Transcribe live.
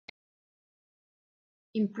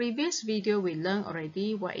In previous video, we learned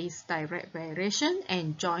already what is direct variation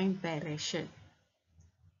and joint variation.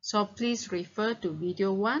 So please refer to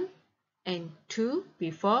video 1 and 2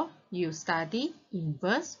 before you study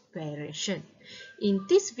inverse variation. In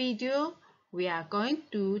this video, we are going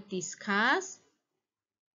to discuss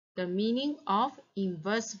the meaning of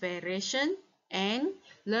inverse variation and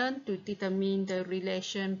learn to determine the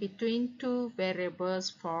relation between two variables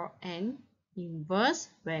for an inverse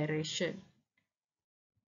variation.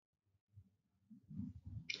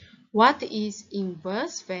 What is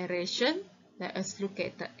inverse variation? Let us look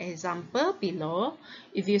at the example below.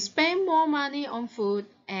 If you spend more money on food,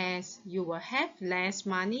 as you will have less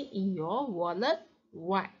money in your wallet,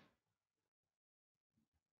 why?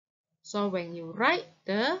 So when you write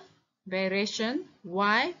the variation,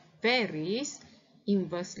 y varies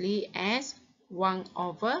inversely as 1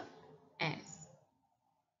 over s.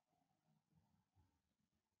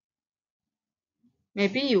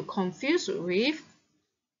 Maybe you confuse with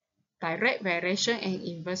direct variation and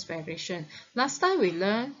inverse variation. Last time we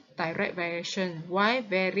learned direct variation. Y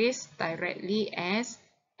varies directly as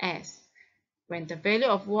s. When the value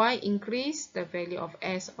of y increase, the value of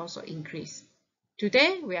s also increase.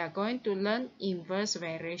 Today we are going to learn inverse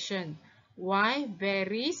variation. Y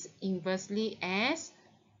varies inversely as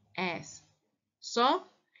s. So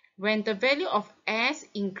when the value of s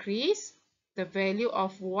increase, the value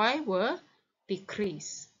of y will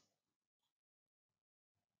decrease.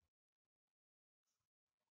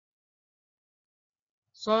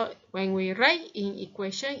 So when we write in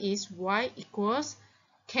equation is y equals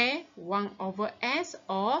k 1 over s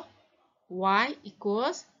or y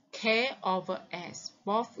equals k over s.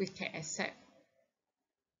 Both we can accept.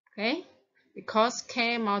 Okay? Because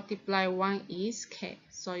k multiply 1 is k.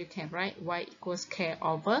 So you can write y equals k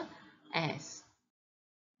over s.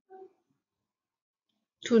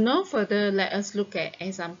 To know further, let us look at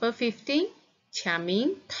example 15.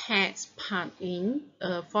 Qiaming takes part in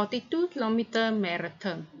a 42-kilometer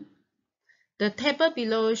marathon. The table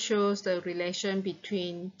below shows the relation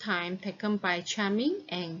between time taken by Qiaming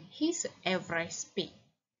and his average speed.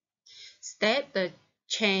 State the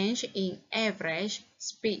change in average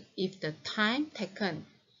speed if the time taken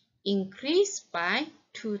increased by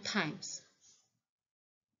 2 times.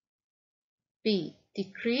 B.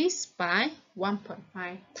 Decreased by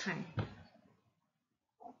 1.5 times.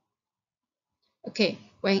 Okay,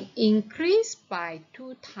 when increased by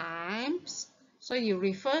 2 times, so you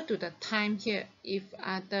refer to the time here. If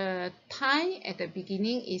the time at the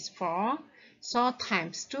beginning is 4, so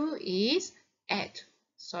times 2 is 8.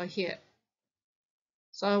 So here.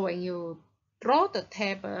 So when you draw the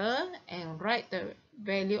table and write the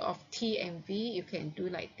value of t and v, you can do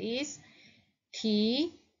like this.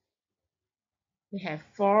 T, we have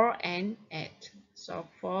 4 and 8. So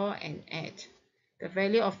 4 and 8. The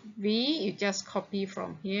value of v, you just copy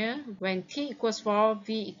from here. When t equals 4,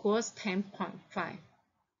 v equals 10.5.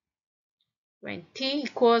 When t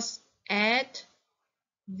equals 8,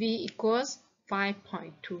 v equals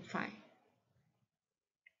 5.25.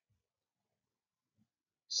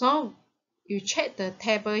 So you check the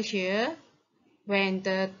table here. When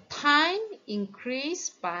the time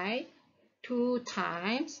increased by 2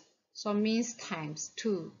 times, so means times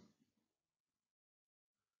 2.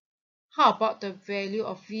 How about the value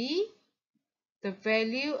of v? The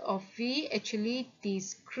value of v actually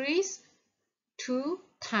decreased 2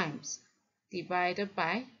 times divided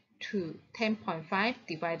by 2. 10.5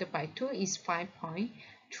 divided by 2 is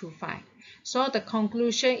 5.25. So the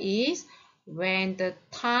conclusion is when the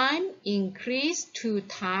time increased 2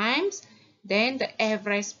 times, then the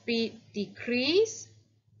average speed decreased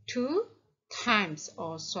 2 times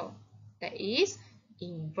also. That is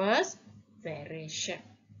inverse variation.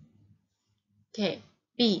 Okay,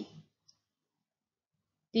 B.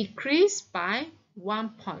 Decreased by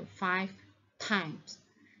 1.5 times.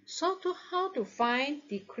 So how to find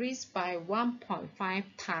decrease by 1.5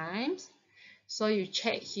 times? So you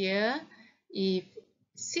check here, if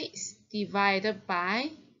 6 divided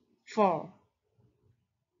by 4,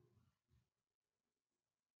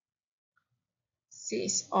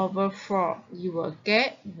 6 over 4, you will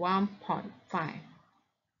get 1.5.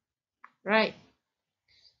 Right?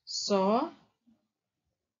 So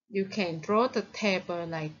you can draw the table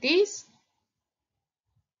like this.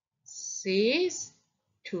 6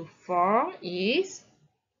 to 4 is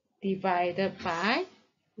divided by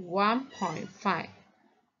 1.5.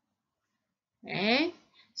 Okay?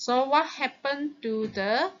 So what happened to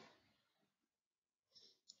the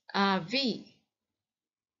v?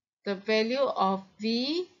 The value of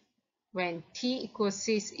v when t equals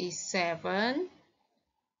 6 is 7.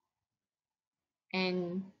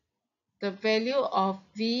 And the value of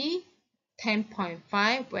v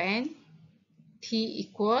 10.5 when t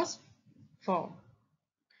equals 4.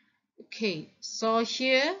 Okay, so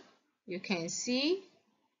here you can see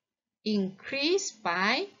increase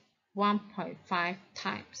by 1.5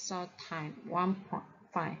 times, so times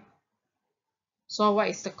 1.5. So what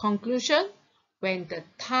is the conclusion? When the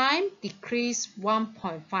time decrease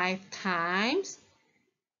 1.5 times,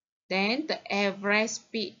 then the average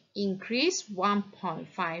speed increase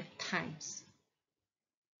 1.5 times.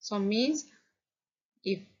 So means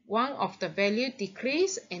if one of the value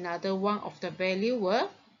decrease, another one of the value will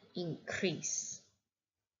increase.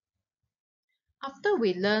 After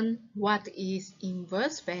we learn what is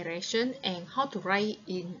inverse variation and how to write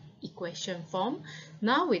in equation form,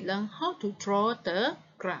 now we learn how to draw the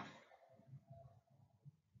graph.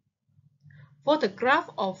 For the graph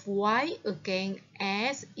of y again,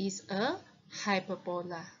 S is a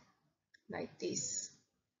hyperbola, like this.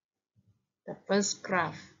 The first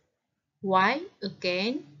graph, y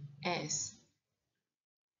again, S.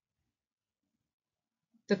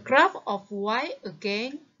 The graph of y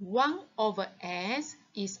again 1 over s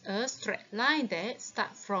is a straight line that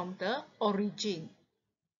starts from the origin,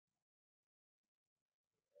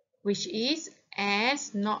 which is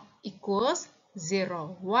s not equals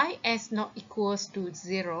 0. Why s not equals to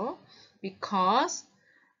 0? Because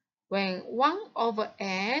when 1 over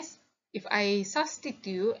s, if I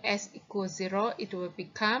substitute s equals 0, it will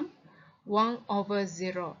become 1 over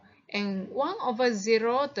 0. And 1 over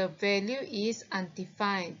 0, the value is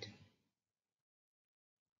undefined.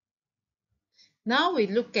 Now we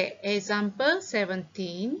look at example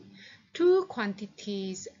 17. Two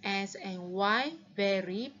quantities s and y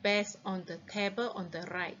vary based on the table on the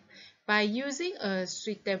right. By using a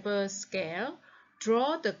suitable scale,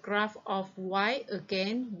 draw the graph of y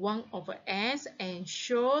again 1 over s and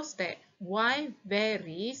shows that y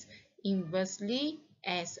varies inversely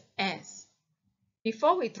as s.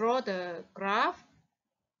 Before we draw the graph,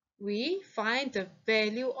 we find the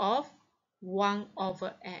value of 1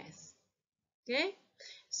 over s. Okay,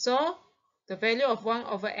 so the value of 1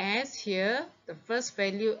 over s here, the first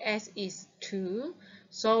value s is 2.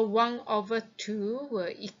 So 1 over 2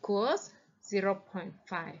 will equals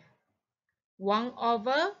 0.5. 1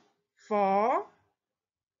 over 4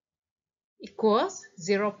 equals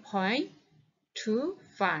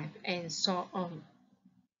 0.25 and so on.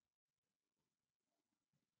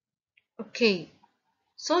 Okay,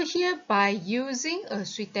 so here by using a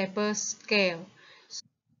suitable scale,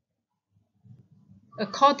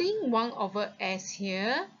 according 1 over s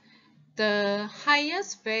here, the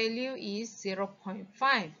highest value is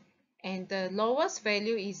 0.5 and the lowest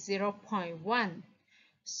value is 0.1.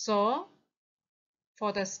 So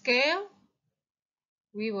for the scale,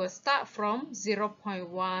 we will start from 0.1,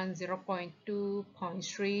 0.2,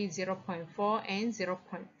 0.3, 0.4 and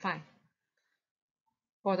 0.5.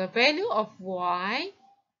 For the value of y,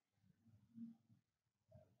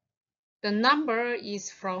 the number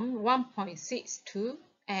is from 1.6 to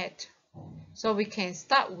 8. So we can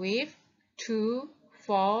start with 2,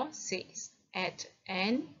 4, 6, 8,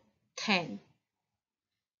 and 10.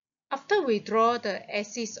 After we draw the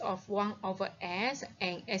axis of 1 over s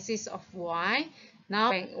and axis of y,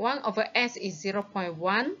 now when 1 over s is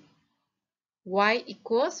 0.1, y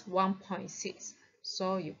equals 1.6.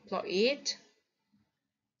 So you plot it,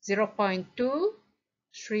 0.2,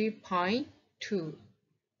 3.2.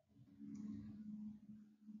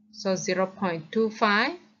 So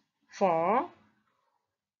 0.25, 4,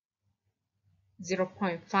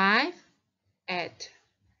 0.5, 8.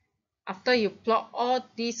 After you plot all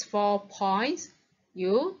these 4 points,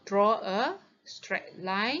 you draw a straight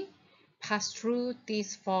line pass through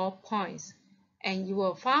these 4 points, and you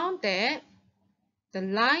will find that the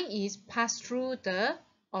line is passed through the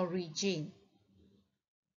origin.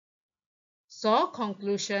 So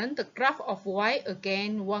conclusion, the graph of y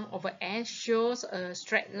again 1 over s shows a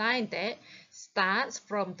straight line that starts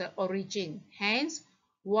from the origin. Hence,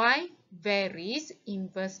 y varies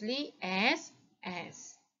inversely as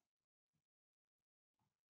s.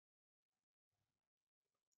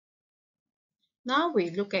 Now we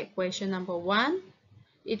look at question number 1.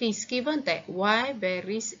 It is given that y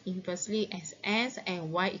varies inversely as s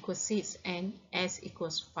and y equals 6 and s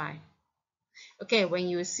equals 5. Okay, when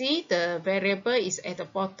you see the variable is at the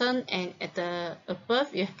bottom and at the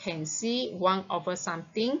above, you can see 1 over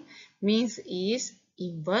something means is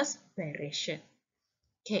inverse variation.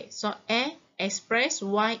 Okay, so A express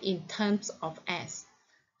y in terms of s.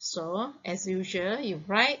 So as usual, you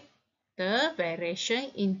write the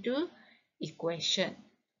variation into equation.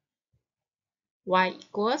 Y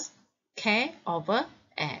equals k over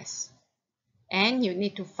s. And you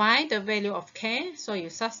need to find the value of k, so you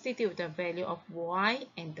substitute the value of y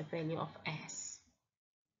and the value of s.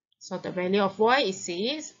 So the value of y is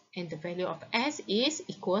 6 and the value of s is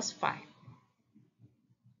equals 5.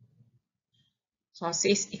 So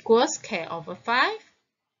 6 equals k over 5.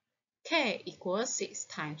 K equals 6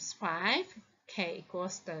 times 5. K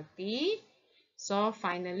equals 30. So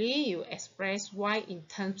finally, you express y in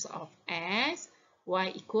terms of s.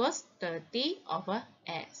 Y equals 30 over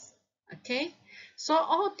s. Okay, so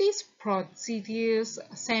all these procedures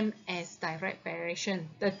same as direct variation.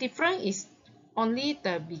 The difference is only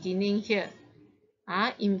the beginning here.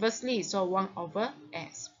 Inversely, so 1 over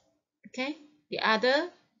s. Okay,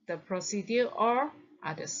 the procedure all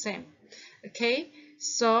are the same. Okay,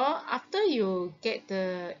 so after you get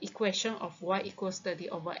the equation of y equals 30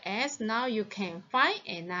 over s, now you can find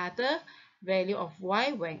another value of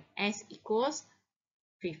y when s equals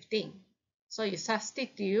 15. So you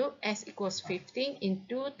substitute s equals 15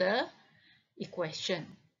 into the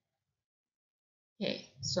equation. Okay,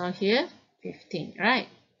 so here 15, right?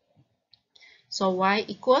 So y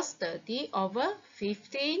equals 30 over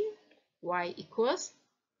 15, y equals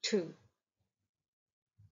 2.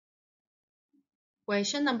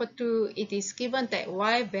 Question number 2, it is given that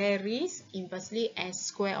y varies inversely as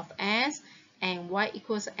square of s and y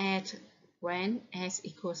equals 8 when s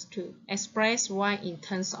equals 2. Express y in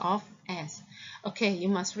terms of s. Okay, you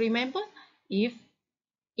must remember, if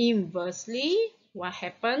inversely, what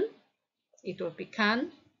happened? It will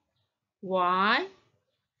become y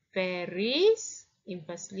varies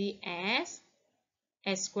inversely as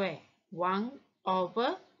s squared, 1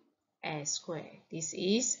 over s squared. This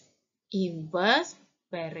is inverse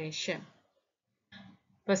variation.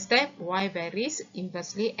 First step, y varies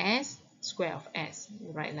inversely as square of s.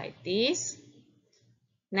 You write like this.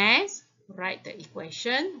 Next, write the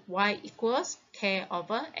equation y equals k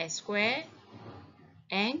over s squared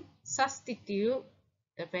and substitute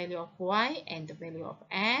the value of y and the value of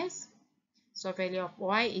s. So value of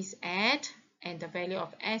y is 8 and the value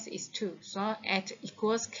of s is 2. So 8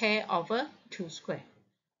 equals k over 2 squared.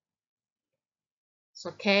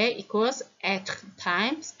 So k equals 8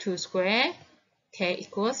 times 2 squared. K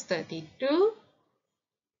equals 32.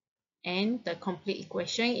 And the complete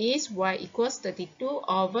equation is y equals 32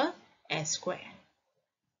 over s squared.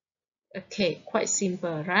 Okay, quite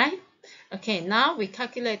simple, right? Okay, now we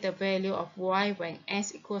calculate the value of y when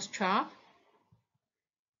s equals 12.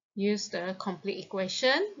 Use the complete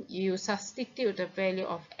equation. You substitute the value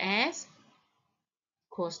of s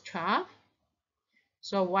equals 12.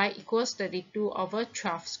 So y equals 32 over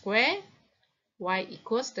 12 squared. Y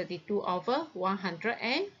equals 32 over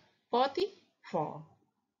 144.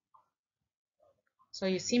 So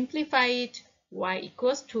you simplify it, y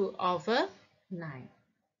equals 2 over 9.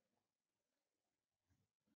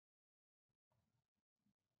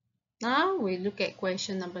 Now we look at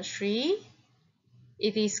question number 3.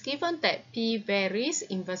 It is given that p varies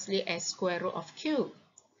inversely as square root of q.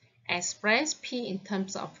 Express p in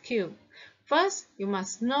terms of q. First, you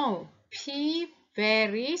must know p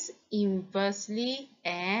varies inversely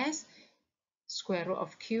as square root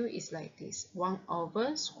of q is like this, 1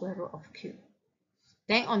 over square root of q.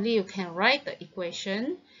 Then only you can write the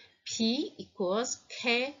equation p equals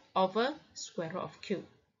k over square root of q.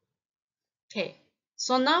 Okay,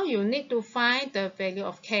 so now you need to find the value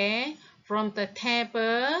of k. From the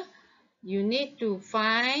table, you need to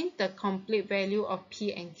find the complete value of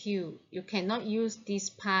p and q. You cannot use this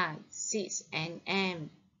part, 6 and m.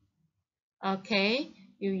 Okay,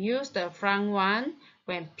 you use the front one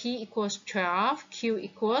when p equals 12, q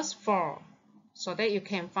equals 4. So that you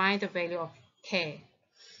can find the value of k.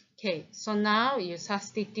 Okay, so now you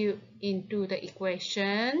substitute into the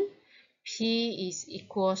equation. P is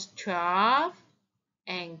equals 12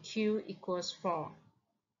 and Q equals 4.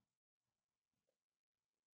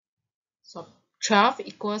 So 12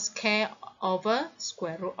 equals K over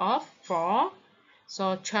square root of 4.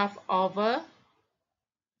 So 12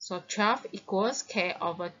 equals K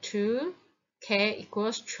over 2. K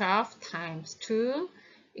equals 12 times 2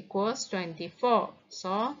 equals 24.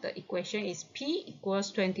 So the equation is P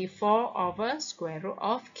equals 24 over square root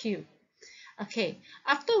of Q. Okay,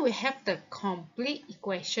 after we have the complete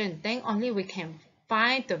equation, then only we can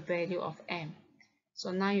find the value of m.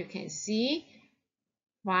 So now you can see,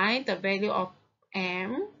 find the value of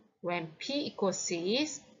m when p equals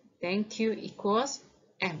 6, then q equals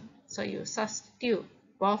m. So you substitute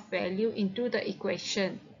both value into the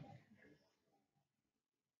equation.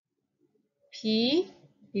 P,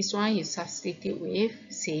 this one you substitute with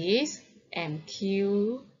 6, and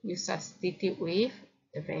q you substitute with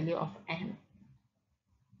the value of m.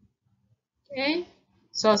 Okay,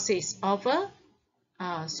 so 6 over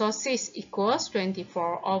So 6 equals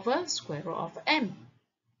 24 over square root of m.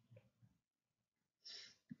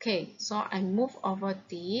 Okay, so I move over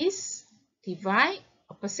this. Divide,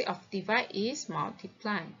 opposite of divide is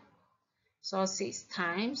multiply. So 6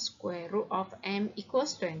 times square root of m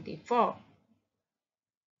equals 24.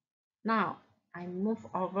 Now, I move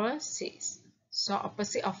over 6. So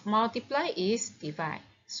opposite of multiply is divide.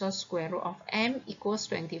 So square root of m equals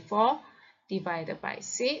 24 divided by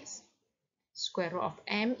 6. Square root of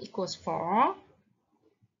m equals 4.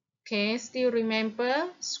 Okay, still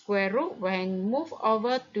remember square root when move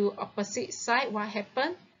over to opposite side, what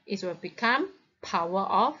happen? It will become power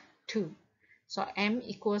of 2. So m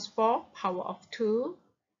equals 4, power of 2,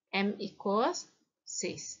 m equals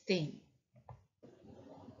 16.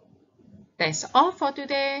 That's all for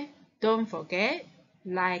today. Don't forget,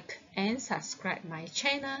 like and subscribe my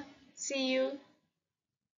channel. See you